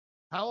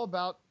How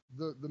about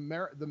the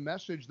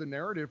message, the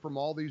narrative from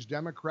all these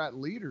Democrat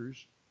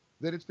leaders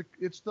that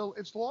it's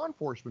law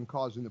enforcement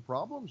causing the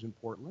problems in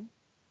Portland?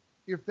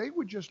 If they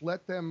would just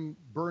let them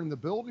burn the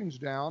buildings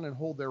down and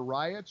hold their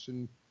riots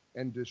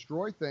and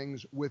destroy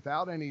things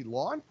without any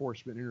law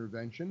enforcement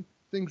intervention,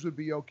 things would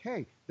be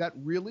okay. That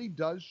really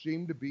does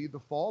seem to be the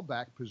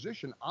fallback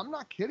position. I'm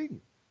not kidding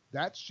you.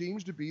 That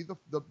seems to be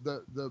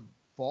the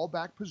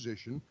fallback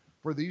position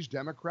for these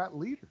Democrat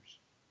leaders.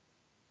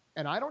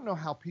 And I don't know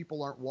how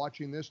people aren't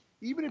watching this,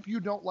 even if you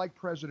don't like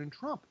President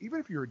Trump, even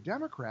if you're a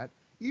Democrat,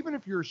 even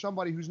if you're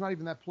somebody who's not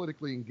even that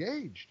politically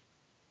engaged.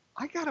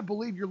 I got to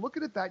believe you're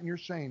looking at that and you're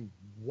saying,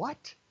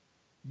 what?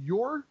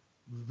 You're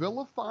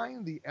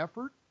vilifying the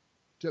effort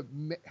to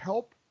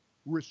help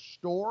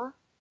restore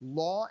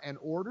law and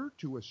order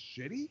to a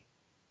city,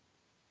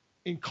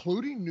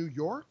 including New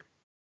York,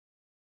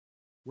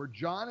 where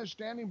John is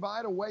standing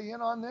by to weigh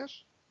in on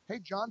this. Hey,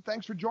 John,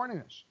 thanks for joining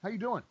us. How you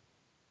doing?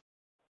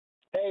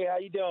 Hey, how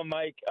you doing,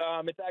 Mike?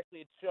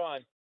 It's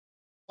Sean.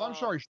 Oh, I'm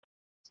sorry,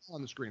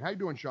 on the screen. How you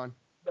doing, Sean?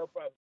 No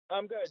problem.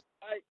 I'm good.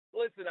 I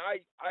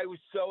was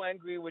so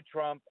angry with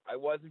Trump. I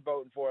wasn't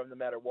voting for him no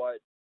matter what.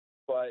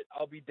 But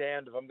I'll be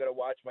damned if I'm going to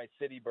watch my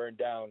city burn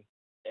down.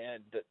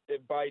 And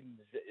Biden,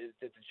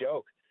 it's a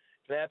joke.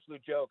 It's an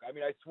absolute joke. I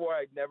mean, I swore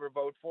I'd never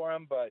vote for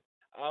him, but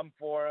I'm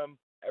for him.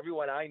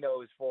 Everyone I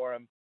know is for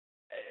him.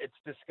 It's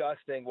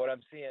disgusting what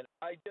I'm seeing.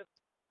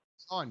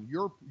 Sean,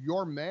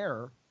 your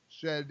mayor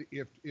said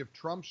if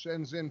Trump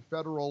sends in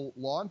federal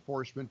law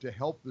enforcement to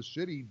help the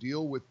city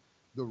deal with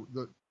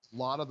the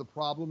lot of the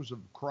problems of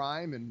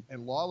crime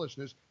and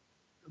lawlessness,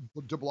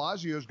 de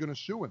Blasio is going to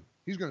sue him.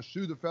 He's going to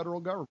sue the federal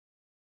government.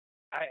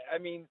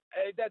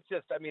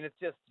 It's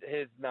just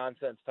his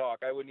nonsense talk.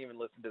 I wouldn't even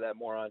listen to that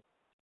moron.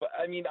 But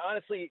I mean,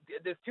 honestly,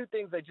 there's two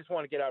things I just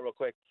want to get out real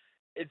quick.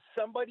 Is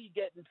somebody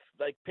getting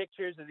like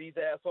pictures of these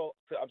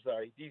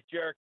these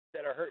jerks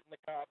that are hurting the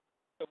cops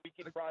so we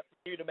can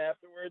prosecute them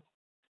afterwards?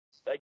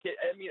 Like,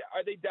 I mean,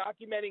 are they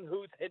documenting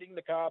who's hitting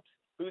the cops,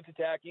 who's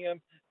attacking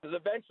them? Because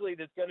eventually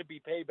there's going to be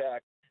payback.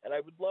 And I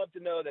would love to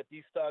know that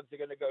these thugs are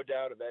going to go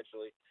down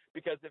eventually.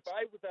 Because if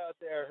I was out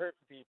there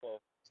hurting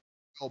people.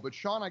 Oh, but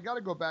Sean, I got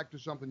to go back to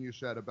something you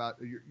said about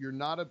you're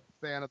not a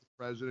fan of the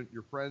president.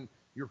 Your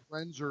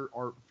friends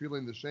are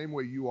feeling the same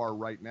way you are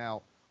right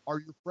now. Are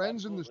your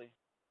friends Absolutely. in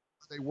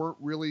this? They weren't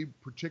really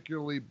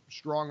particularly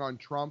strong on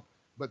Trump,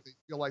 but they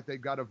feel like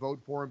they've got to vote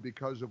for him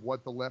because of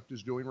what the left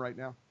is doing right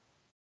now.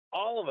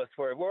 All of us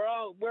were.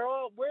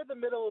 We're the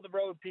middle of the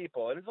road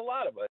people, and there's a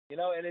lot of us, And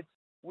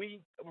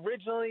we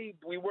weren't going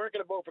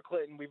to vote for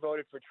Clinton. We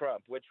voted for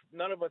Trump, which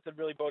none of us had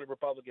really voted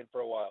Republican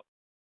for a while.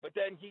 But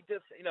then he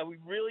just, we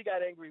really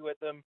got angry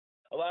with him.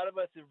 A lot of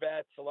us are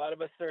vets. A lot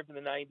of us served in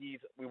the 90s.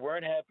 We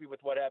weren't happy with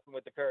what happened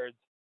with the Kurds.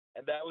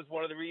 And that was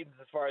one of the reasons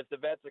as far as the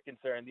vets are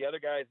concerned. The other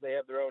guys, they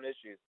have their own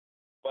issues.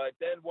 But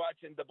then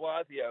watching de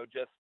Blasio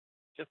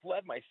just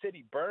let my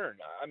city burn.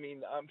 I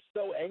mean, I'm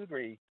so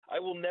angry. I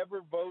will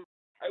never vote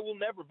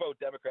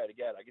Democrat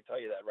again. I can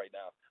tell you that right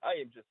now. I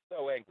am just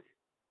so angry.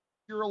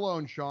 You're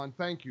alone, Sean.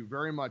 Thank you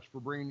very much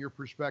for bringing your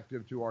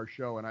perspective to our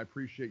show, and I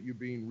appreciate you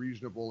being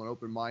reasonable and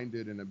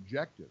open-minded and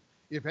objective.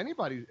 If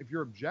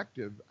you're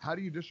objective, how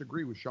do you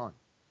disagree with Sean?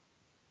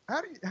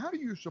 How do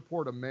you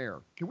support a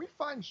mayor? Can we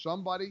find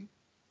somebody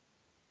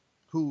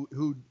who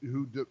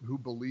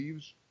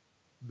believes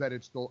that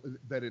it's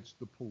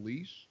the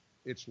police,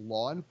 it's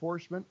law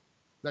enforcement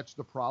that's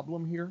the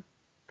problem here?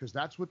 Because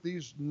that's what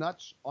these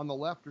nuts on the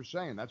left are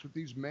saying. That's what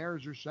these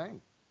mayors are saying.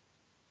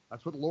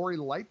 That's what Lori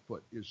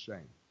Lightfoot is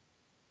saying.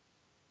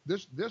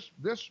 This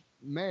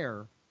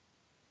mayor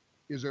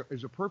is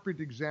a perfect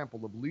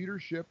example of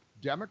leadership,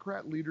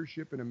 Democrat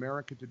leadership in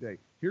America today.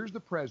 Here's the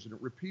president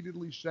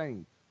repeatedly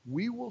saying,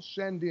 we will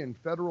send in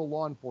federal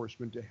law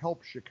enforcement to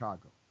help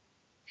Chicago.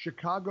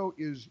 Chicago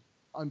is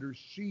under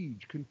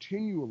siege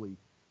continually.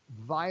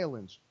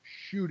 Violence,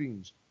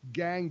 shootings,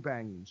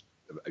 gangbangings,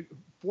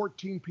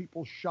 14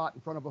 people shot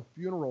in front of a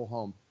funeral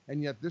home.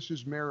 And yet this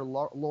is Mayor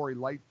Lori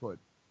Lightfoot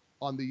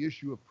on the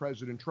issue of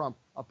President Trump,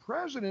 a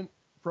president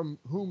from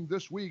whom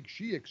this week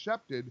she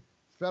accepted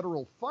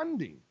federal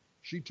funding.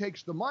 She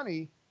takes the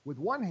money with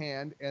one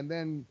hand and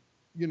then,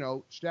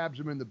 stabs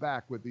him in the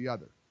back with the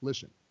other.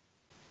 Listen.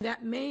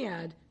 That may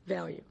add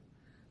value,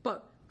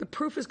 but the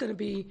proof is going to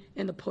be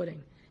in the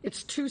pudding.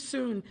 It's too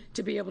soon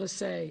to be able to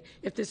say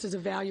if this is a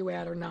value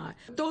add or not.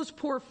 Those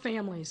poor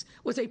families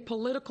was a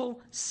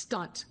political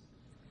stunt.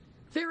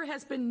 There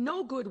has been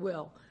no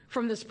goodwill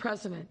from this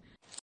president.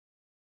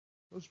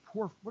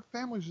 What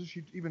families is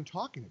she even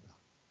talking about?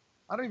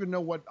 I don't even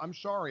know I'm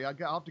sorry, I'll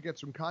have to get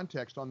some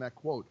context on that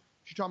quote.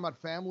 Is she talking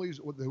about families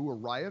who are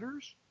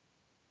rioters?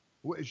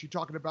 What is she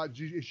talking about?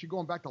 Is she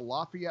going back to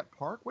Lafayette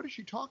Park? What is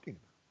she talking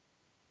about?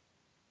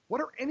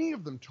 What are any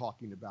of them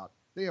talking about?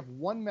 They have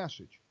one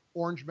message.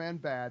 Orange man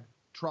bad.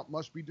 Trump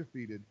must be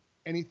defeated.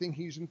 Anything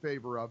he's in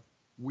favor of,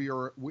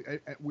 we're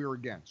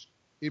against.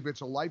 If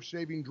it's a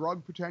life-saving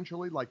drug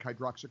potentially, like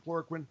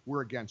hydroxychloroquine,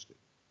 we're against it.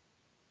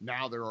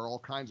 Now there are all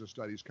kinds of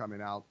studies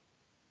coming out,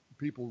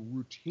 people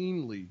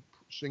routinely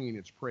singing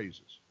its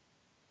praises.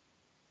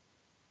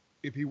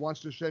 If he wants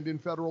to send in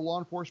federal law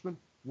enforcement,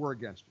 we're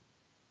against it.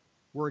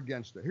 We're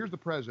against it. Here's the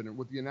president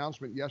with the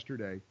announcement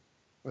yesterday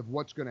of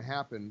what's going to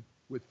happen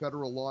with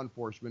federal law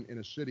enforcement in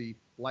a city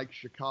like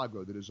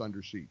Chicago that is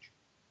under siege.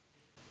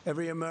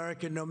 Every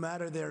American, no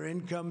matter their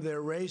income,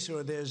 their race,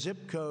 or their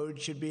zip code,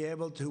 should be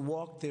able to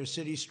walk their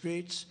city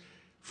streets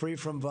free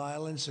from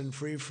violence and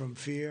free from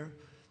fear.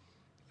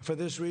 For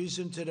this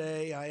reason,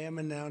 today, I am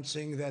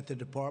announcing that the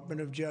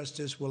Department of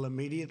Justice will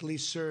immediately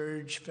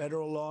surge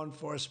federal law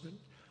enforcement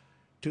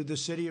to the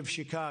city of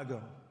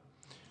Chicago.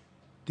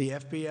 The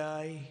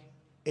FBI,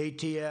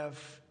 ATF,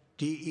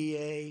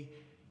 DEA,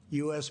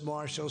 U.S.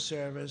 Marshal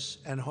Service,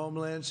 and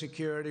Homeland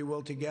Security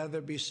will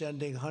together be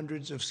sending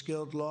hundreds of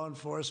skilled law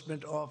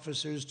enforcement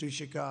officers to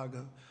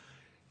Chicago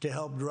to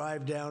help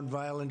drive down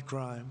violent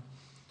crime.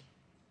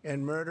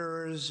 And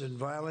murderers and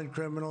violent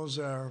criminals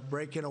are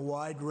breaking a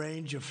wide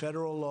range of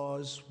federal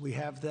laws. We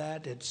have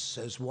that. It's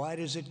as wide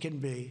as it can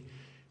be.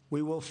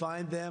 We will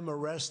find them,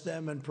 arrest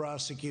them, and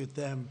prosecute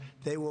them.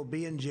 They will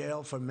be in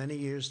jail for many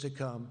years to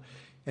come.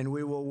 And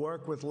we will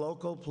work with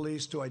local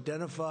police to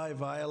identify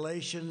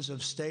violations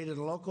of state and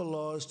local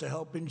laws to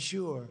help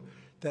ensure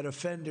that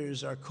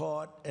offenders are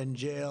caught and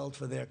jailed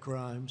for their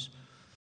crimes.